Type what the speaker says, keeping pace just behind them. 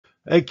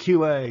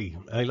AQA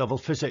A Level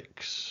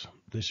Physics.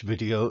 This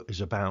video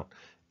is about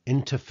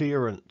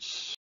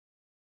interference,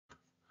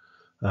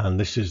 and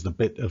this is the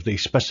bit of the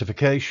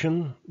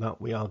specification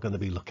that we are going to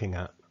be looking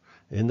at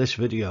in this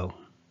video.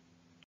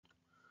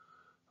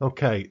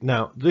 Okay,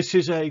 now this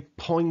is a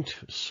point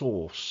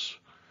source.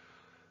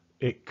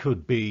 It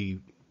could be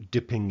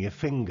dipping your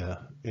finger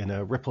in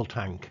a ripple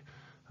tank,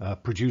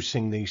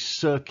 producing these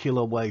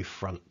circular wave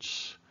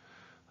fronts.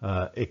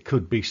 It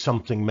could be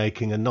something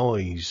making a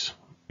noise,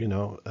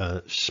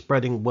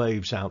 spreading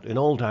waves out in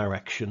all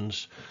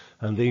directions,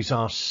 and these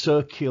are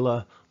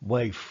circular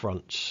wave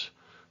fronts.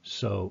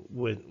 So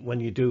when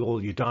you do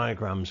all your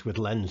diagrams with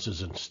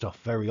lenses and stuff,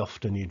 very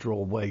often you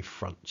draw wave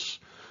fronts.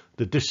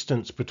 The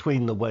distance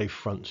between the wave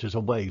fronts is a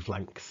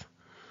wavelength,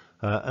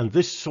 and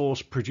this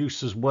source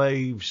produces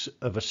waves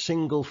of a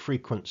single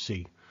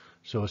frequency.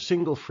 So a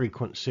single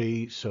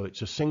frequency, so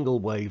it's a single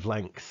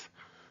wavelength,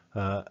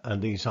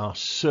 and these are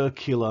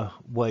circular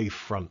wave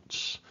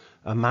fronts.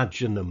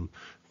 Imagine them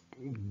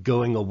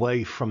going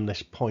away from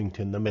this point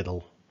in the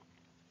middle.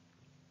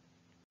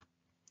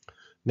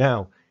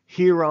 Now,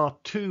 here are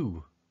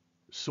two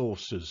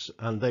sources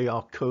and they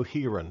are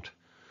coherent.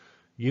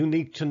 You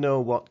need to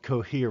know what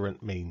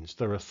coherent means.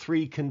 There are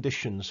three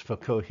conditions for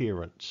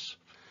coherence.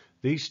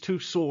 These two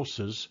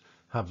sources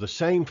have the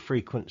same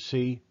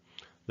frequency,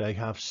 they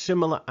have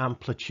similar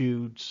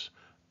amplitudes,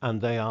 and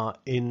they are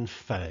in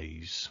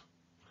phase.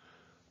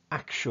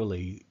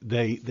 Actually,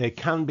 they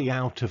can be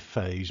out of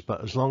phase,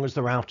 but as long as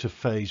they're out of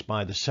phase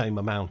by the same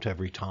amount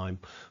every time.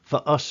 For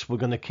us, we're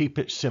going to keep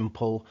it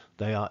simple.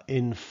 They are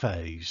in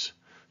phase.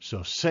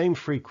 So same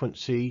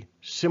frequency,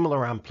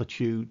 similar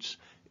amplitudes,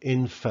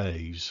 in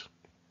phase.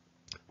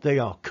 They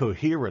are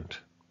coherent.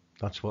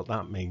 That's what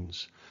that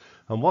means.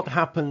 And what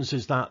happens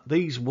is that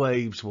these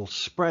waves will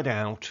spread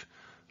out.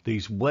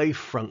 These wave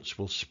fronts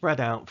will spread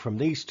out from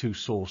these two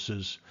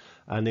sources.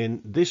 And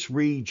in this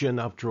region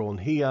I've drawn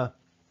here,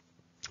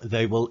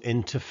 they will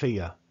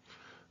interfere.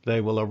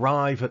 They will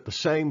arrive at the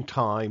same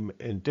time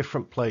in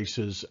different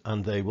places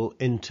and they will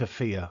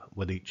interfere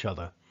with each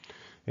other.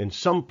 In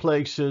some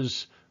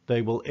places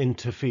they will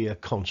interfere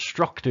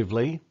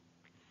constructively,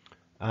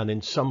 and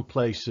in some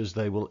places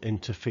they will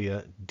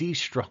interfere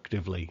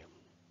destructively.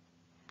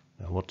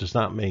 Now, what does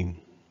that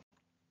mean?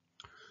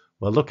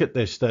 Well, look at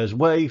this. There's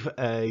wave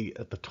A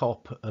at the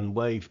top and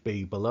wave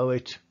B below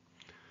it,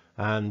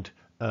 and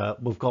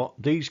we've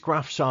got these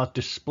graphs are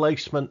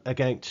displacement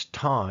against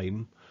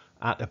time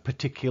at a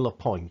particular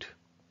point.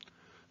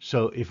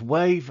 So if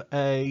wave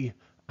A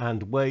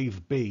and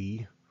wave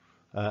B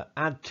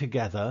add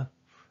together,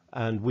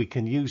 and we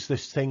can use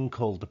this thing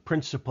called the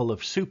principle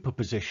of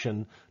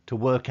superposition to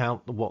work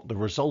out what the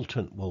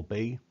resultant will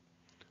be.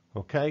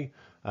 Okay,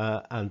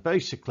 and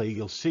basically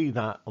you'll see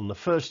that on the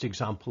first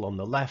example on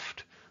the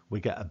left,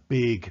 we get a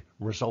big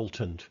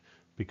resultant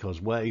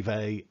because wave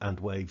A and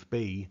wave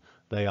B,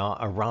 they are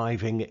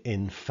arriving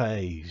in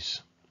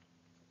phase.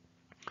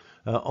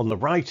 On the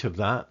right of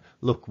that,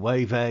 look,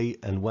 wave A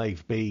and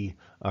wave B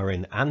are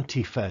in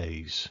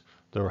antiphase.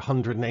 They're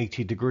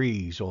 180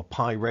 degrees or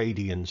pi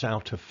radians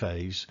out of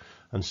phase,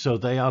 and so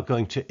they are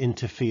going to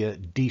interfere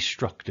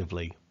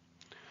destructively.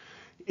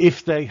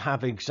 If they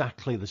have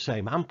exactly the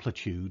same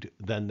amplitude,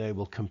 then they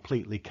will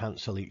completely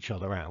cancel each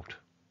other out.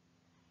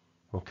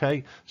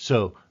 Okay,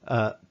 so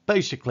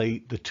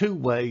basically the two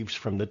waves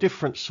from the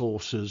different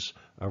sources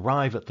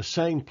arrive at the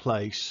same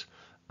place,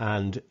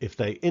 and if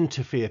they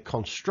interfere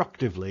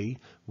constructively,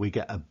 we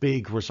get a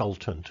big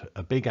resultant,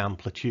 a big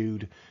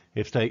amplitude.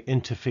 If they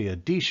interfere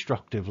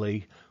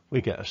destructively,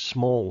 we get a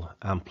small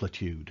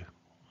amplitude.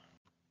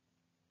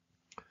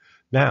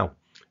 Now,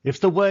 if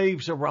the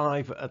waves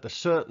arrive at a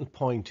certain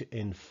point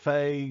in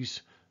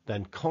phase,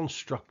 then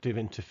constructive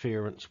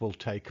interference will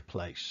take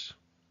place.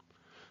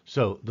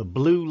 So the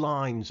blue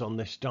lines on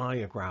this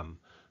diagram,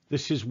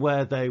 this is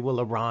where they will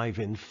arrive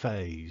in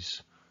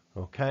phase.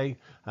 Okay,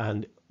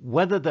 and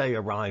whether they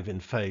arrive in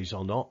phase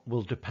or not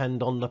will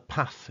depend on the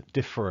path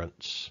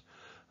difference.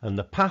 And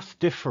the path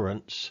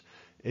difference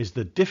is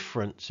the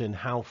difference in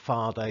how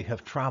far they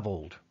have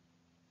traveled.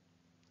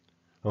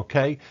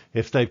 Okay,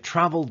 if they've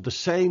traveled the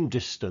same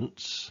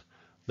distance,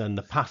 then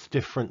the path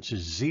difference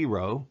is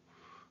 0,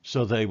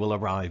 so they will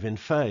arrive in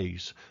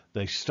phase.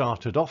 They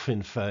started off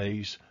in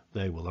phase,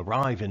 they will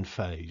arrive in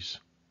phase.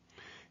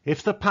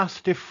 If the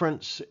path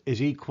difference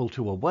is equal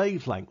to a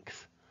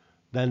wavelength,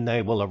 then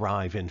they will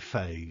arrive in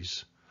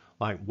phase.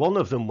 Like one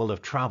of them will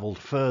have traveled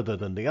further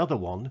than the other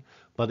one,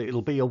 but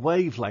it'll be a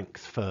wavelength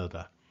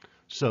further.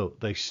 So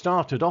they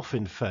started off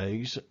in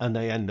phase and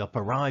they end up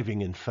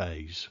arriving in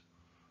phase.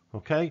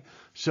 Okay,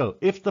 so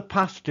if the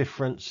path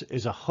difference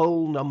is a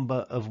whole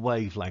number of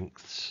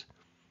wavelengths,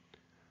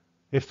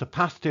 if the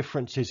path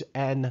difference is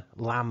n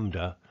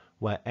lambda,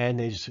 where n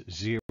is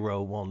 0,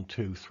 1,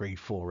 2, 3,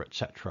 4,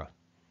 etc.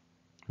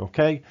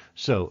 Okay,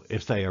 so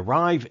if they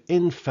arrive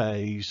in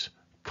phase,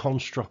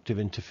 constructive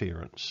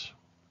interference.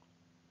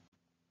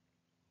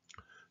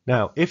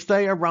 Now, if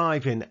they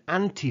arrive in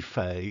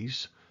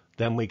antiphase,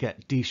 then we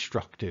get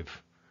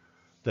destructive.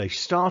 They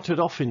started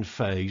off in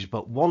phase,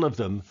 but one of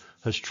them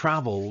has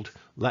traveled,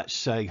 let's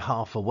say,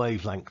 half a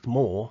wavelength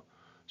more,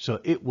 so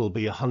it will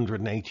be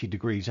 180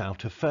 degrees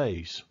out of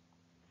phase.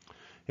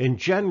 In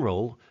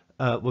general,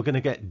 we're going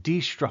to get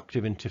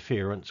destructive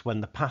interference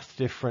when the path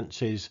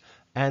difference is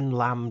n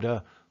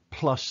lambda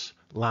plus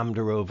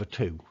lambda over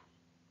 2.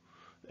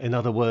 In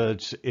other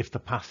words, if the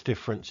path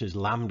difference is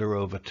lambda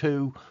over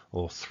 2,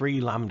 or 3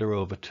 lambda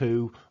over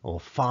 2, or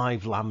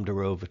 5 lambda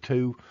over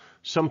 2,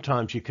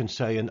 sometimes you can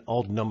say an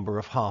odd number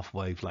of half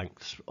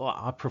wavelengths. Or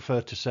I prefer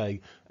to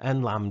say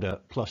n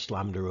lambda plus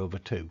lambda over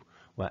 2,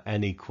 where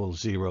n equals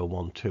 0,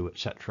 1, 2,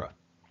 etc.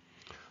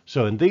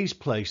 So in these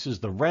places,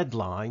 the red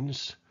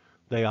lines,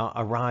 they are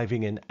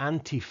arriving in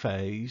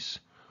antiphase.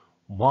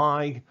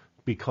 Why?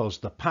 Because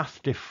the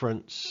path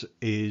difference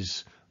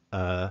is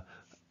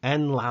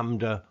n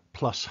lambda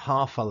plus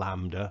half a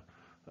lambda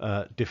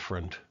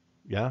different.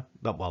 Yeah,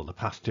 well, the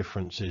path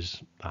difference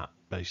is that,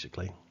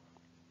 basically.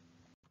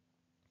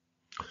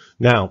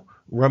 Now,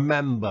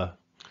 remember,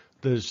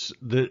 there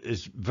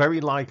is very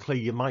likely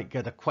you might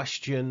get a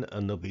question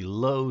and there'll be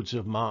loads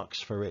of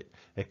marks for it.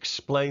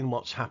 Explain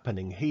what's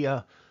happening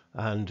here,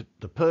 and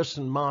the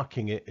person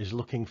marking it is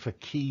looking for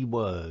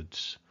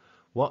keywords.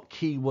 What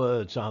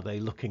keywords are they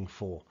looking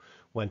for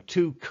when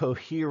two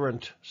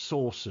coherent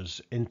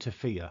sources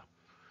interfere?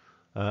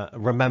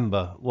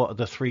 Remember, what are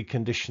the three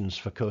conditions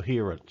for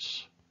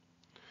coherence?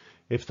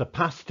 If the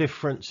path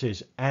difference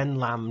is n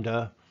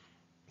lambda,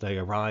 they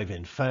arrive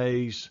in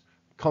phase,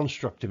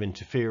 constructive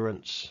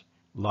interference,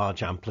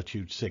 large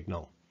amplitude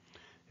signal.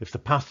 If the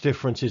path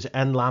difference is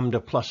n lambda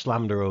plus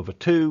lambda over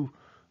 2,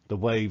 the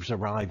waves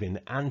arrive in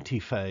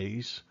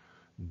antiphase,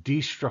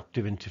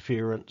 destructive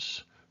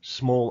interference,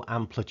 small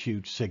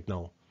amplitude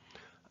signal.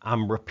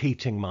 I'm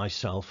repeating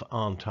myself,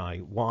 aren't I?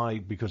 Why?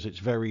 Because it's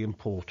very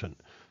important.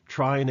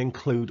 Try and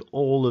include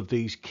all of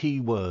these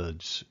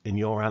keywords in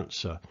your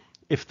answer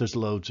if there's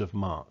loads of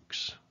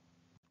marks.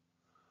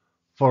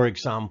 For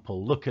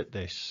example, look at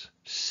this.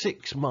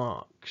 6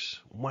 marks.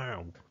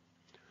 Wow.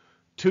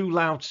 2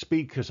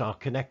 loudspeakers are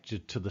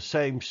connected to the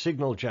same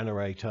signal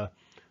generator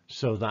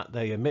so that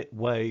they emit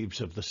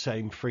waves of the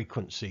same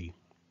frequency.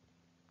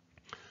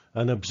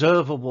 An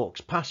observer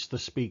walks past the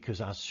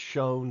speakers as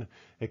shown.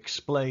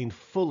 Explain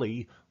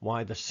fully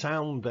why the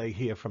sound they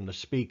hear from the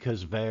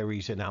speakers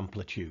varies in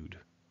amplitude.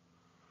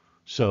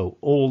 So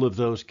all of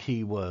those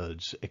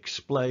keywords,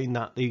 explain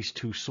that these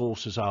two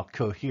sources are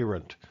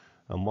coherent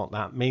and what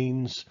that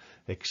means.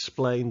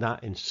 Explain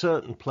that in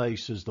certain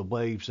places the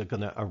waves are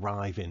going to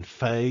arrive in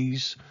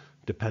phase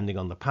depending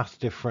on the path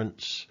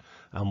difference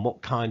and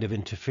what kind of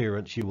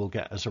interference you will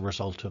get as a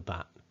result of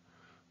that.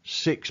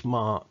 6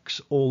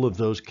 marks, all of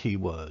those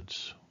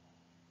keywords.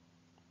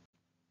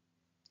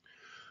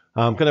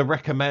 I'm going to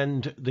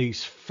recommend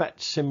these PhET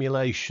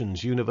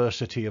simulations,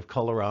 University of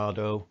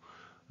Colorado,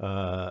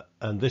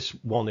 and this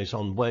one is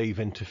on wave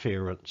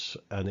interference,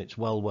 and it's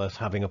well worth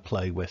having a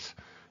play with.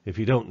 If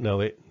you don't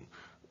know it,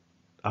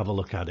 have a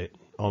look at it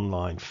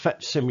online.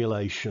 PhET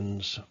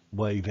simulations,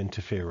 wave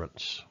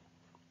interference.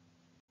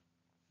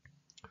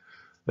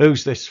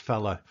 Who's this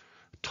fella?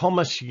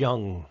 Thomas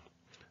Young.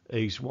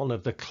 He's one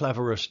of the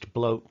cleverest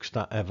blokes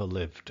that ever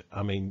lived.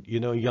 I mean, you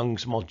know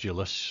Young's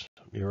modulus,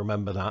 you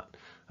remember that?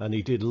 And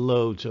he did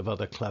loads of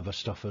other clever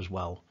stuff as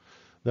well.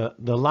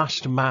 The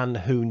Last Man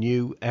Who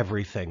Knew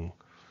Everything,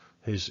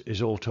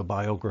 his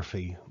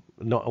autobiography,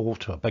 not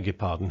auto, beg your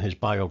pardon, his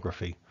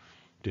biography.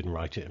 Didn't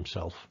write it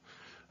himself.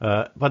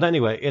 But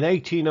anyway, in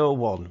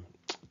 1801,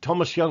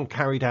 Thomas Young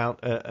carried out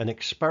an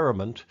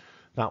experiment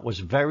that was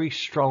very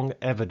strong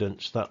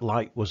evidence that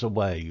light was a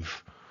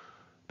wave.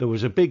 There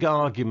was a big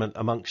argument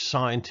amongst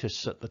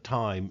scientists at the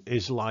time.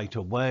 Is light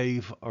a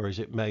wave or is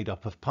it made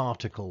up of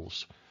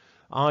particles?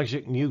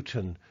 Isaac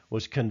Newton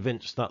was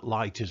convinced that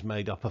light is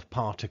made up of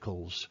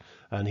particles,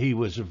 and he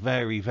was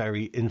very,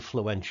 very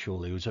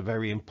influential. He was a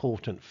very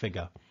important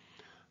figure.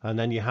 And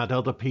then you had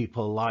other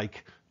people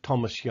like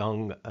Thomas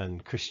Young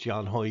and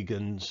Christian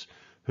Huygens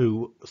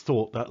who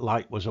thought that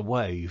light was a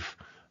wave.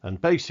 And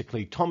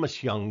basically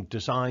Thomas Young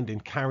designed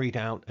and carried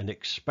out an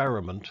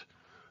experiment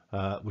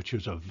which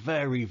was a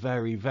very,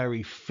 very,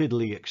 very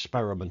fiddly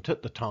experiment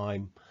at the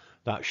time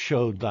that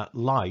showed that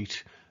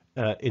light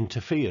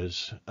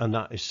interferes, and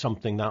that is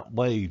something that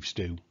waves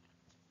do.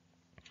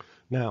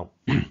 Now,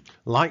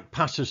 light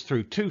passes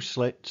through 2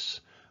 slits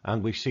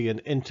and we see an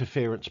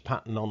interference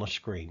pattern on a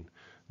screen.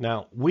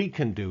 Now, we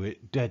can do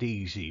it dead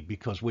easy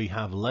because we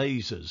have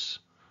lasers,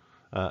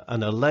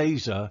 and a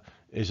laser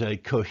is a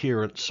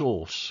coherent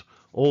source.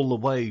 All the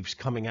waves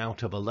coming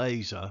out of a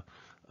laser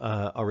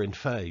are in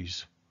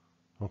phase.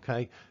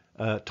 Okay,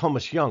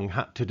 Thomas Young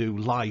had to do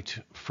light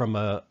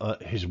from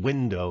his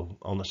window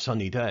on a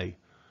sunny day,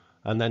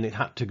 and then it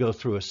had to go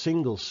through a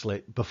single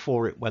slit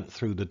before it went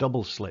through the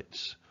double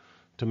slits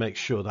to make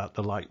sure that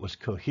the light was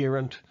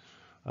coherent.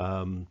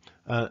 And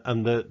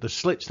the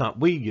slits that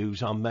we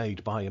use are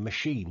made by a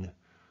machine.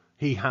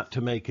 He had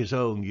to make his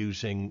own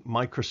using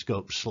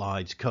microscope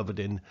slides covered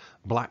in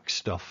black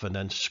stuff and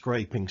then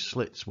scraping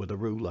slits with a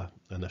ruler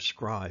and a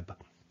scribe.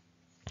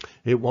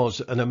 It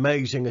was an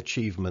amazing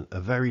achievement,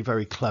 a very,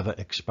 very clever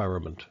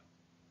experiment.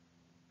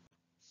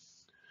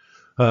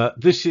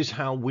 This is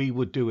how we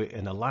would do it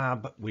in a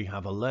lab. We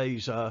have a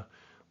laser,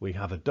 we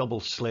have a double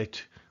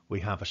slit,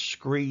 we have a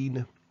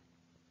screen,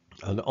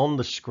 and on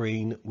the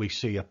screen we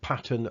see a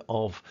pattern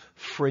of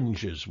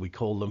fringes. We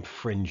call them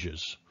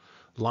fringes,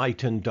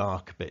 light and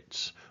dark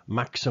bits,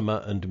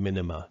 maxima and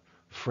minima,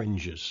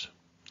 fringes.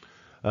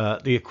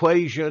 The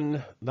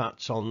equation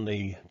that's on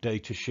the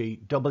data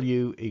sheet,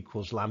 W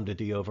equals lambda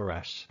d over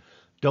S.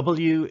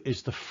 W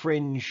is the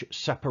fringe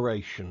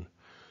separation.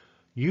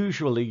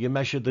 Usually you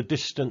measure the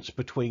distance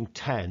between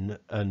 10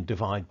 and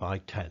divide by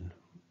 10,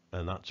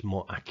 and that's a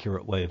more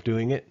accurate way of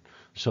doing it,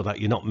 so that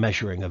you're not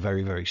measuring a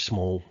very, very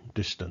small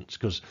distance,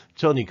 because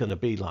it's only going to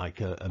be like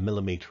a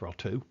millimeter or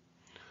two.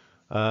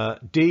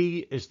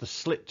 D is the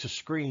slit to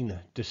screen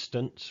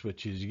distance,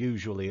 which is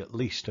usually at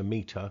least a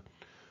meter,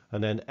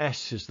 and then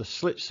S is the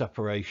slit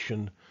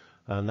separation,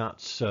 and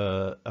that's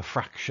a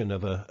fraction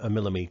of a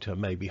millimeter,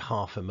 maybe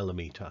half a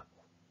millimeter.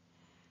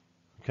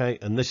 Okay,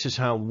 and this is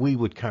how we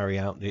would carry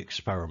out the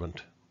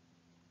experiment.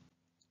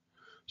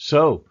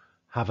 So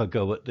have a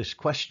go at this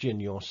question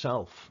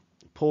yourself.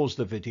 Pause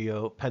the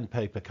video, pen,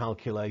 paper,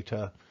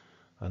 calculator,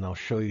 and I'll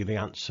show you the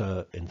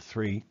answer in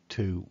 3,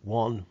 2,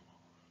 1.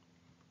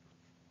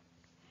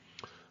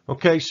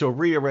 Okay, so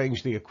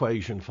rearrange the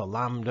equation for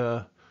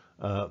lambda,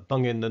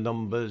 bung in the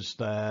numbers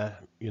there,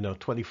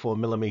 24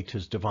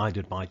 millimeters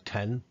divided by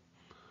 10,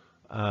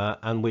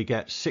 and we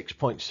get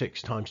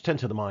 6.6 times 10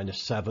 to the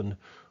minus 7,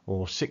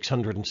 or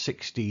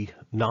 660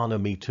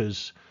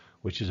 nanometers,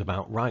 which is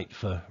about right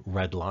for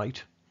red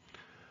light.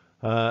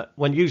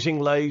 When using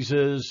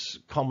lasers,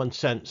 common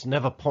sense,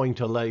 never point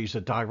a laser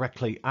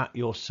directly at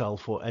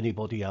yourself or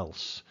anybody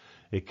else.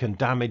 It can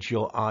damage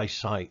your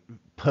eyesight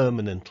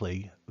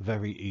permanently,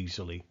 very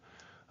easily.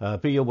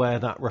 Be aware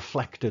that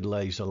reflected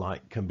laser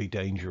light can be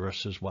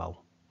dangerous as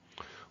well.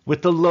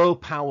 With the low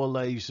power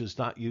lasers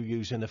that you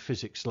use in a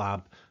physics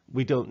lab,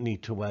 we don't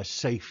need to wear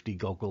safety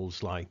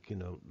goggles like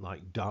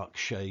dark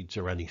shades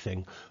or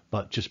anything,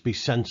 but just be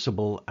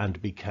sensible and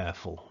be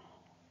careful.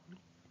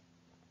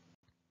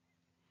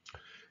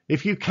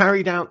 If you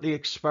carried out the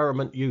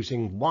experiment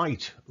using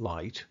white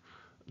light,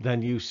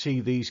 then you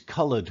see these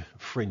colored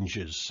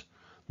fringes.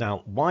 Now,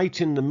 white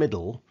in the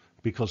middle,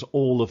 because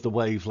all of the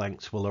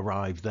wavelengths will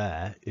arrive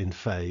there in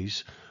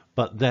phase.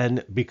 But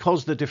then,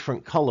 because the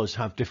different colors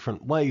have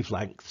different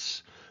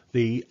wavelengths,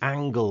 the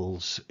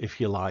angles,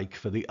 if you like,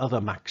 for the other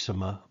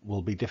maxima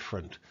will be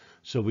different.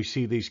 So we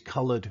see these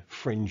colored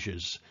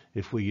fringes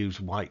if we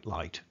use white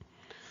light.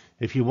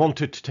 If you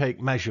wanted to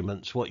take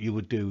measurements, what you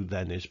would do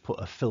then is put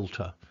a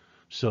filter,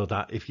 so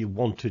that if you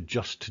wanted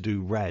just to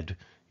do red,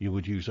 you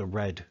would use a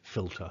red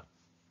filter.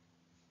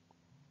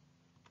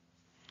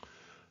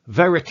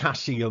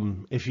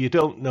 Veritasium, if you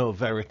don't know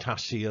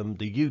Veritasium,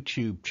 the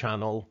YouTube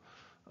channel,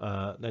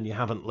 then you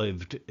haven't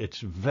lived. It's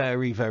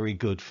very, very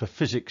good for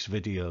physics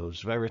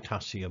videos.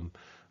 Veritasium,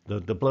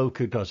 the bloke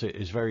who does it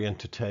is very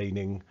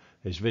entertaining.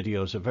 His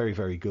videos are very,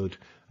 very good.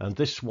 And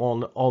this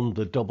one on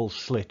the double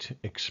slit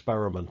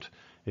experiment,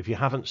 if you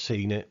haven't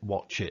seen it,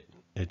 watch it.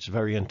 It's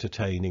very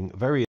entertaining,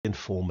 very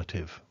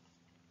informative.